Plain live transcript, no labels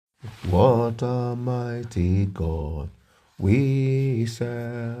What a mighty God we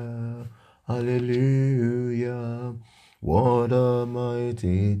serve. Hallelujah. What a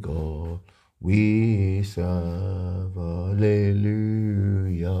mighty God we serve. Hallelujah.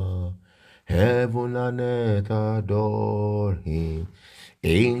 Heaven and earth adore him.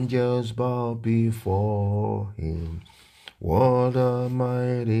 Angels bow before him. What a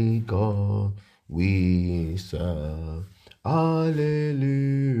mighty God we serve.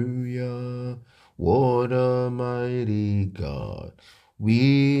 Hallelujah. What a mighty God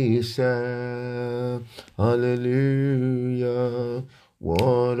we serve. Hallelujah.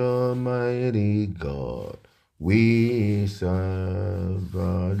 What a mighty God we serve.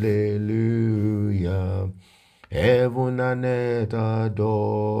 Hallelujah. Heaven and earth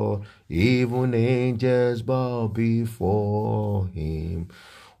adore, even angels bow before him.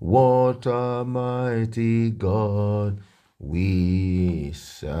 What a mighty God we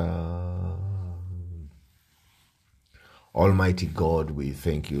serve. Almighty God, we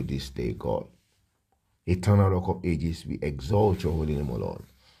thank you this day, God. Eternal Rock of Ages, we exalt your holy name, O Lord.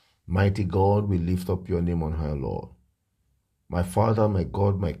 Mighty God, we lift up your name on high, Lord. My Father, my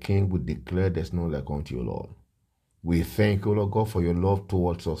God, my King, we declare there's no like unto you, Lord. We thank you, Lord God, for your love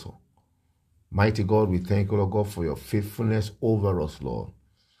towards us. Mighty God, we thank you, Lord God, for your faithfulness over us, Lord.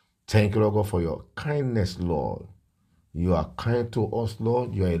 Thank you, Lord God, for your kindness, Lord. You are kind to us,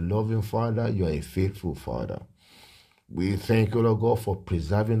 Lord. You are a loving Father. You are a faithful Father. We thank you, Lord God, for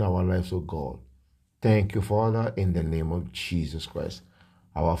preserving our lives, O God. Thank you, Father, in the name of Jesus Christ.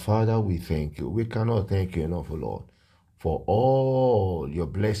 Our Father, we thank you. We cannot thank you enough, O Lord, for all your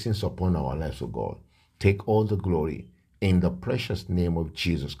blessings upon our lives, O God. Take all the glory in the precious name of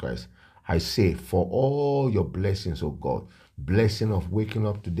Jesus Christ. I say, for all your blessings, O God, blessing of waking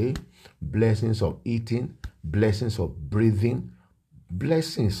up today, blessings of eating, blessings of breathing,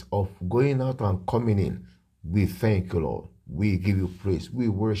 blessings of going out and coming in. We thank you, Lord. We give you praise. We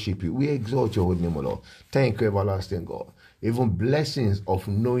worship you. We exalt your holy name, Lord. Thank you, everlasting God. Even blessings of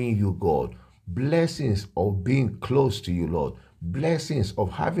knowing you, God. Blessings of being close to you, Lord. Blessings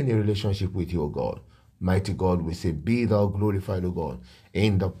of having a relationship with you, God. Mighty God, we say, be thou glorified, O God,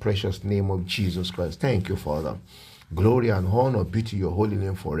 in the precious name of Jesus Christ. Thank you, Father. Glory and honor be to your holy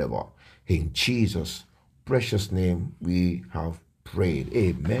name forever. In Jesus' precious name we have prayed.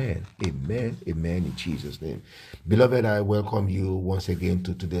 Amen. Amen. Amen. In Jesus' name. Beloved, I welcome you once again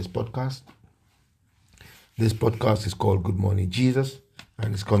to today's podcast. This podcast is called Good Morning Jesus,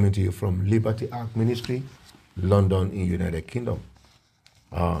 and it's coming to you from Liberty Ark Ministry, London in United Kingdom.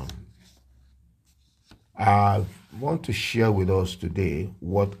 I want to share with us today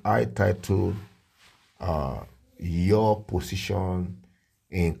what I titled Your Position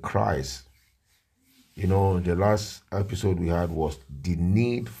in Christ. You know, the last episode we had was the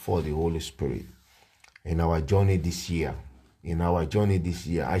need for the Holy Spirit in our journey this year.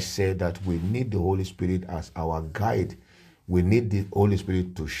 I said that we need the Holy Spirit as our guide. We need the Holy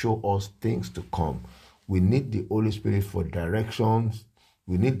Spirit to show us things to come. We need the Holy Spirit for directions.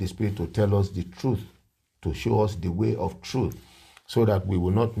 We need the Spirit to tell us the truth, to show us the way of truth, so that we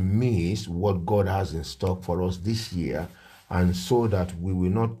will not miss what God has in stock for us this year, and so that we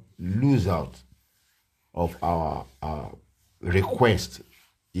will not lose out of our request,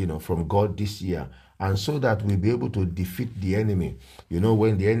 from God this year, and so that we'll be able to defeat the enemy.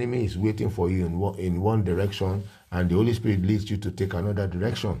 When the enemy is waiting for you in one direction, and the Holy Spirit leads you to take another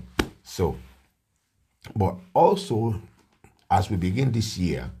direction. So, but also, as we begin this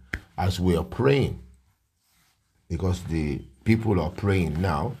year, as we are praying, because the people are praying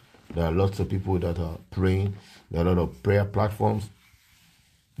now, there are lots of people that are praying. There are a lot of prayer platforms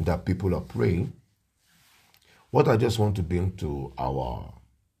that people are praying. What I just want to bring to our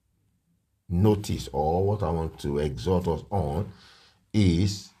notice, or what I want to exhort us on,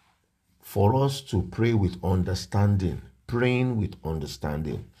 is for us to pray with understanding, praying with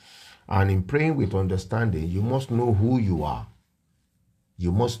understanding. And in praying with understanding, you must know who you are.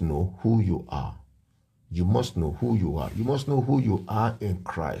 You must know who you are. You must know who you are. You must know who you are in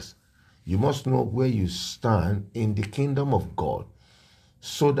Christ. You must know where you stand in the kingdom of God,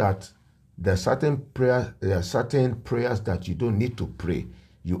 so that there are certain prayers that you don't need to pray.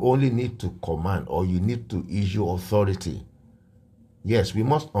 You only need to command, or you need to issue authority. Yes, we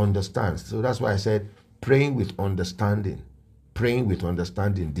must understand. So that's why I said praying with understanding. Praying with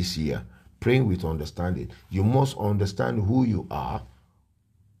understanding this year. Praying with understanding. You must understand who you are,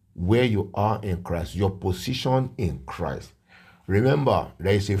 where you are in Christ, your position in Christ. Remember,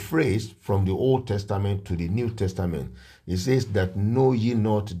 there is a phrase from the Old Testament to the New Testament. It says that know ye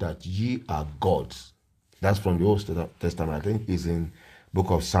not that ye are gods. That's from the Old Testament. I think it's in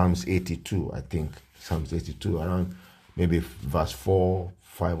Book of Psalms 82, I think. Psalms 82, around maybe verse 4,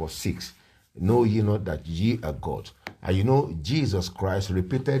 5, or 6. Know ye not that ye are God? And you know, Jesus Christ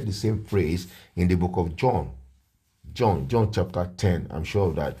repeated the same phrase in the book of John. John chapter 10, I'm sure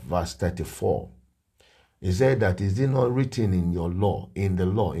of that, verse 34. He said that, is it not written in your law, in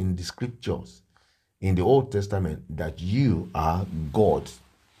the scriptures, in the Old Testament, that you are God?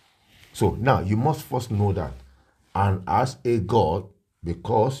 So now you must first know that. And as a God,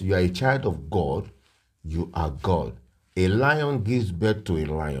 because you are a child of God, you are God. A lion gives birth to a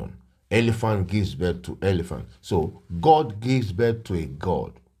lion. Elephant gives birth to elephant. So God gives birth to a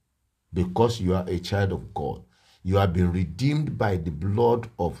God because you are a child of God. You have been redeemed by the blood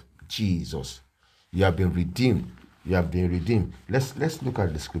of Jesus. You have been redeemed. You have been redeemed. Let's look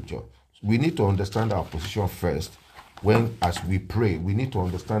at the scripture. We need to understand our position first. As we pray, we need to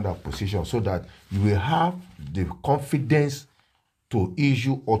understand our position so that you will have the confidence to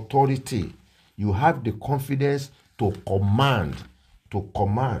issue authority. You have the confidence to command.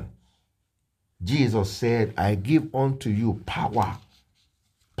 Jesus said, I give unto you power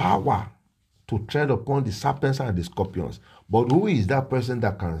to tread upon the serpents and the scorpions. But who is that person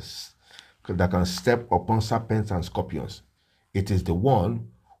that can step upon serpents and scorpions? It is the one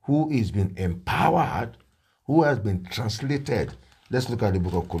who is been empowered, who has been translated. Let's look at the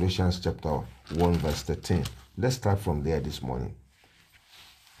book of Colossians chapter 1 verse 13. Let's start from there this morning.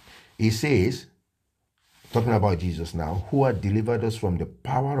 He says, talking about Jesus now, who had delivered us from the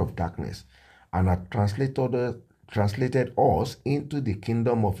power of darkness and had translated us into the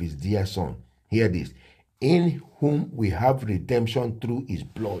kingdom of his dear Son. Hear this. In whom we have redemption through his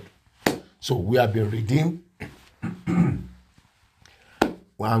blood. So we have been redeemed and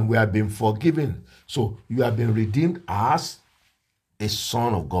we have been forgiven. So you have been redeemed as a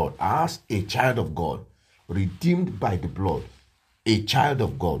son of God, as a child of God, redeemed by the blood, a child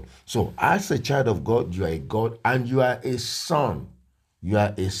of God. So as a child of God, you are a God and you are a son. You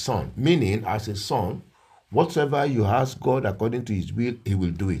are a son, meaning as a son, whatsoever you ask God according to his will, he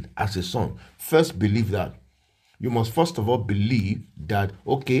will do it as a son. First, believe that. You must first of all believe that,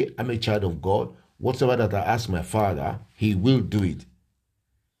 okay, I'm a child of God. Whatsoever that I ask my Father, he will do it.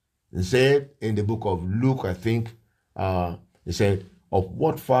 He said in the book of Luke, I think, he said, of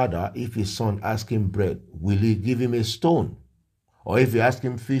what father, if his son asks him bread, will he give him a stone? Or if he asks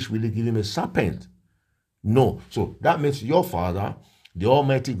him fish, will he give him a serpent? No. So that means your Father, the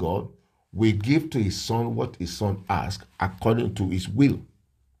Almighty God, will give to his son what his son asks according to his will.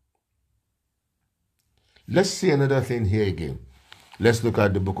 Let's see another thing here again. Let's look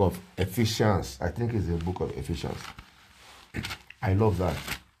at the book of Ephesians. I think it's the book of Ephesians. I love that.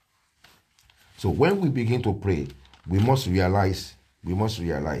 So when we begin to pray, we must realize who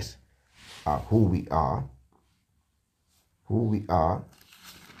we are.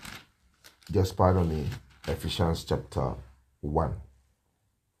 Just pardon me. Ephesians chapter 1.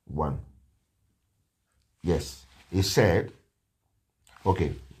 Yes. It said,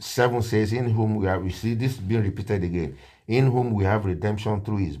 okay, 7 says, in whom we have received, this being repeated again, in whom we have redemption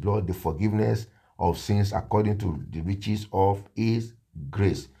through his blood, the forgiveness of sins according to the riches of his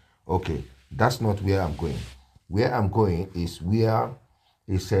grace. Okay, that's not where I'm going. Where I'm going is where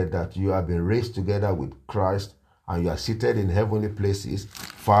he said that you have been raised together with Christ and you are seated in heavenly places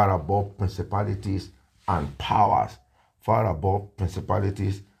far above principalities and powers. Far above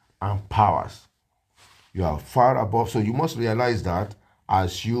principalities and powers. You are far above. So you must realize that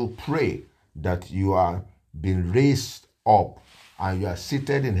as you pray, that you are being raised up and you are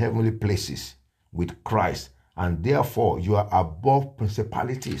seated in heavenly places with Christ. And therefore, you are above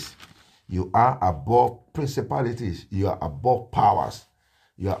principalities. You are above principalities. You are above powers.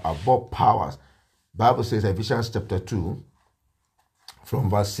 You are above powers. Bible says, Ephesians chapter 2, from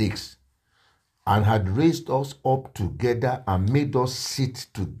verse 6, and had raised us up together and made us sit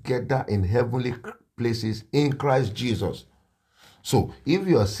together in heavenly places in Christ Jesus. So if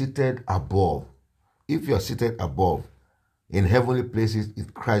you are seated above in heavenly places in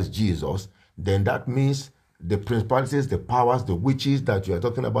Christ Jesus, then that means the principalities, the powers, the witches that you are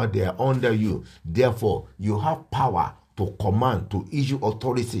talking about, they are under you. Therefore, you have power to command, to issue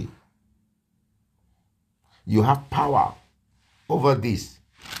authority. You have power over these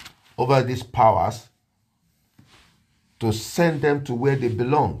powers to send them to where they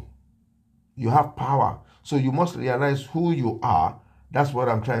belong. You have power. So you must realize who you are. That's what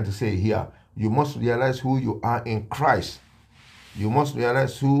I'm trying to say here. You must realize who you are in Christ. You must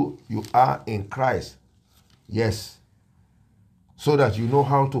realize who you are in Christ. Yes. So that you know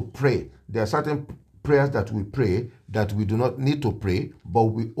how to pray. There are certain prayers that we pray that we do not need to pray, but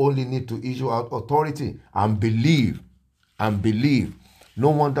we only need to issue out authority and believe. And believe. No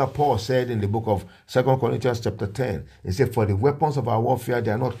wonder Paul said in the book of 2 Corinthians chapter 10, he said, for the weapons of our warfare,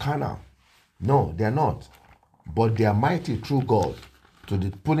 they are not carnal. No, they are not. But they are mighty through God to the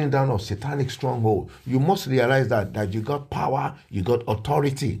pulling down of satanic stronghold. You must realize that you got power, you got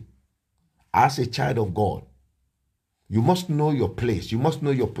authority as a child of God. You must know your place. You must know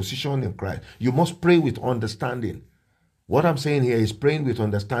your position in Christ. You must pray with understanding. What I'm saying here is praying with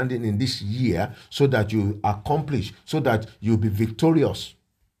understanding in this year so that you accomplish, so that you'll be victorious.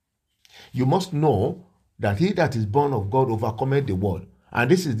 You must know that he that is born of God overcometh the world. And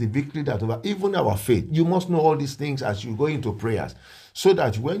this is the victory that over even our faith. You must know all these things as you go into prayers. So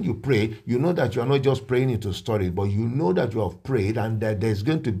that when you pray, you know that you are not just praying into stories, but you know that you have prayed and that there's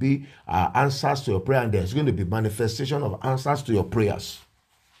going to be answers to your prayer, and there's going to be manifestation of answers to your prayers.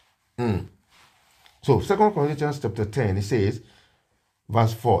 So 2 Corinthians chapter 10, it says,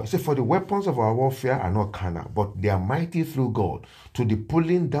 verse 4, it says, for the weapons of our warfare are not carnal, but they are mighty through God to the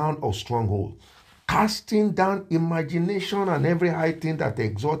pulling down of strongholds, casting down imagination and every high thing that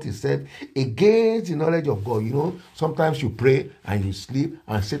exalts itself against the knowledge of God. You know, sometimes you pray and you sleep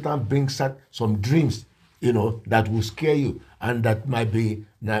and Satan brings out some dreams, you know, that will scare you and that might be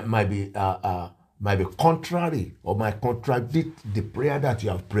contrary or might contradict the prayer that you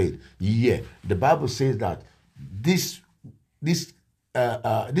have prayed. Yeah, the Bible says that this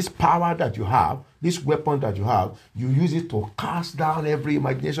power that you have, this weapon that you have, you use it to cast down every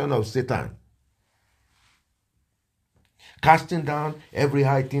imagination of Satan. Casting down every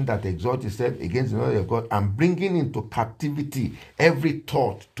high thing that exalts itself against the knowledge of God, and bringing into captivity every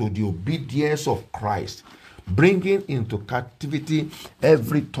thought to the obedience of Christ. Bringing into captivity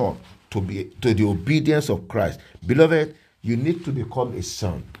every thought to the obedience of Christ. Beloved, you need to become a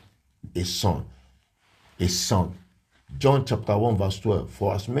son. A son. A son. John chapter 1 verse 12.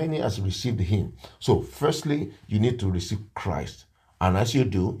 For as many as received him. So firstly, you need to receive Christ. And as you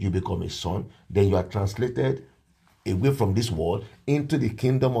do, you become a son. Then you are translated away from this world into the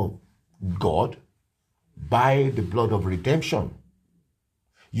kingdom of God by the blood of redemption.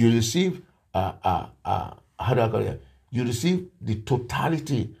 You receive you receive the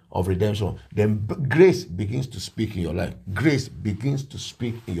totality of redemption. Then grace begins to speak in your life. Grace begins to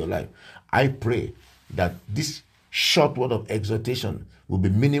speak in your life. I pray that this short word of exhortation will be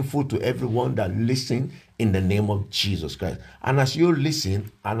meaningful to everyone that listen in the name of Jesus Christ. And as you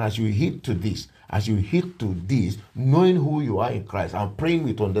listen and as you heed to this, knowing who you are in Christ and praying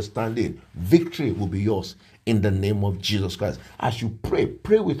with understanding, victory will be yours in the name of Jesus Christ. As you pray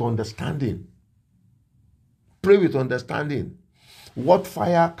with understanding. Pray with understanding. What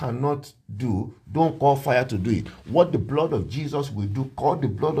fire cannot do, don't call fire to do it. What the blood of Jesus will do, call the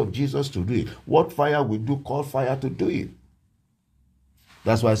blood of Jesus to do it. What fire will do, call fire to do it.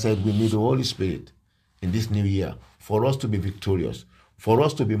 That's why I said we need the Holy Spirit in this new year. For us to be victorious, for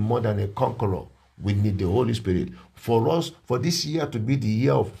us to be more than a conqueror, we need the Holy Spirit. For this year to be the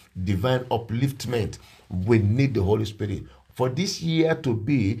year of divine upliftment, we need the Holy Spirit. For this year to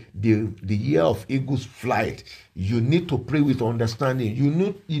be the year of eagle's flight, you need to pray with understanding. You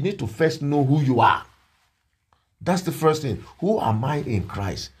need to first know who you are. That's the first thing. Who am I in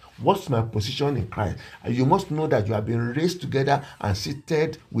Christ? What's my position in Christ? And you must know that you have been raised together and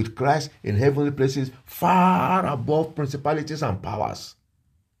seated with Christ in heavenly places, far above principalities and powers.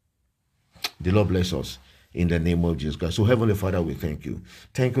 The Lord bless us in the name of Jesus Christ. So Heavenly Father, we thank you.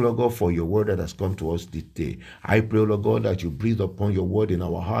 Thank you, Lord God, for your word that has come to us this day. I pray, Lord God, that you breathe upon your word in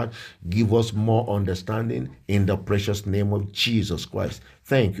our heart. Give us more understanding in the precious name of Jesus Christ.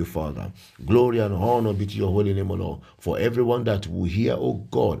 Thank you, Father. Glory and honor be to your holy name, O Lord. For everyone that will hear, oh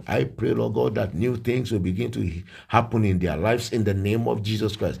God, I pray, Lord God, that new things will begin to happen in their lives in the name of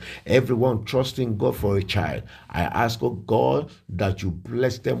Jesus Christ. Everyone trusting God for a child, I ask, oh God, that you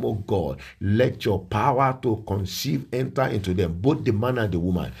bless them, oh God. Let your power to conceive enter into them, both the man and the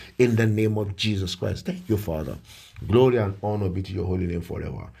woman, in the name of Jesus Christ. Thank you, Father. Glory and honor be to your holy name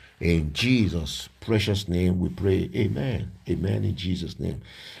forever. In Jesus' precious name we pray. Amen. Amen in Jesus' name.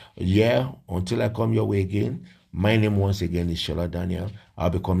 Yeah, until I come your way again, my name once again is Shola Daniel.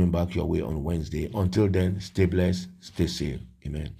 I'll be coming back your way on Wednesday. Until then, stay blessed, stay safe. Amen.